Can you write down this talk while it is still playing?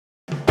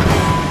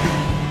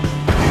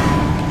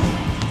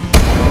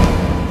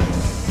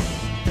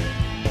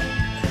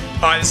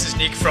Hi, this is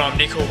Nick from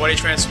Nick Hall Body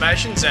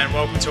Transformations and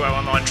welcome to our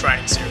online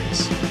training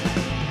series.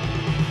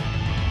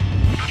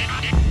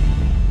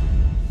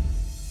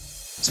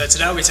 So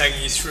today I'll be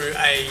taking you through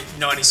a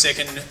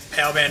 90-second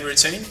Powerband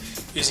routine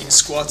using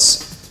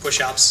squats,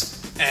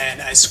 push-ups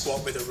and a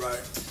squat with a row.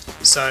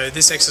 So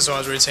this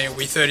exercise routine will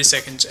be 30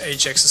 seconds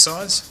each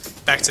exercise,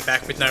 back to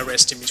back with no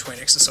rest in between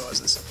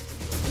exercises.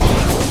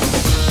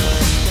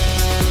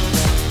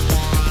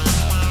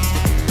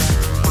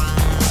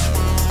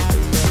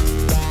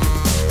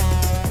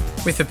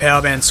 With the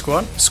Powerband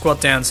squat,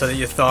 squat down so that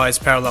your thigh is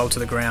parallel to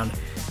the ground.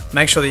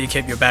 Make sure that you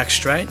keep your back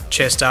straight,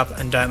 chest up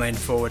and don't lean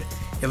forward.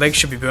 Your legs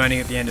should be burning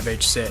at the end of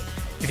each set.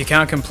 If you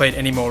can't complete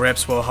any more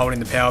reps while holding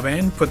the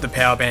Powerband, put the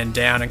Powerband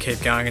down and keep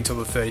going until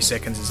the 30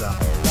 seconds is up.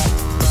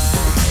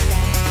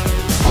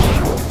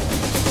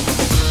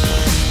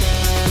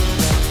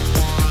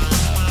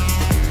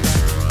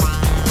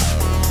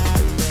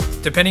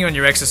 Depending on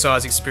your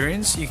exercise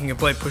experience, you can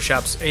complete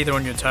push-ups either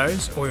on your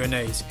toes or your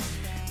knees.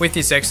 With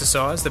this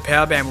exercise, the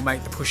Powerband will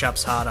make the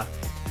push-ups harder.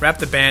 Wrap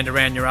the band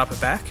around your upper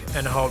back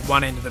and hold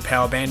one end of the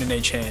Powerband in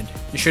each hand.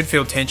 You should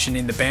feel tension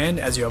in the band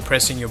as you are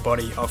pressing your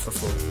body off the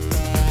floor.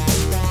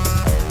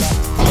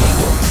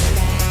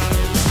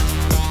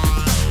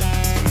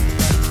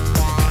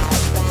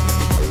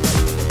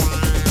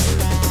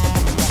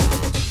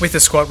 With the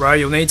squat row,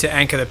 you'll need to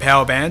anchor the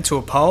Powerband to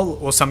a pole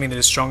or something that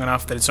is strong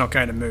enough that it's not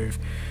going to move.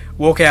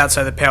 Walk out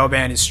so the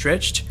Powerband is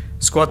stretched.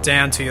 Squat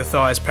down till your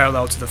thighs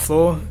parallel to the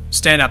floor,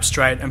 stand up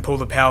straight and pull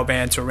the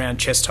Powerband to around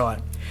chest height.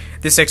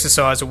 This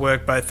exercise will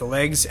work both the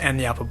legs and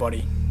the upper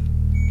body.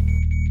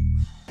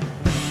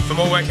 For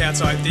more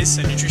workouts like this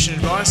and nutrition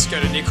advice, go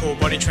to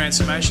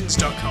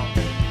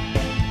nickhallbodytransformations.com.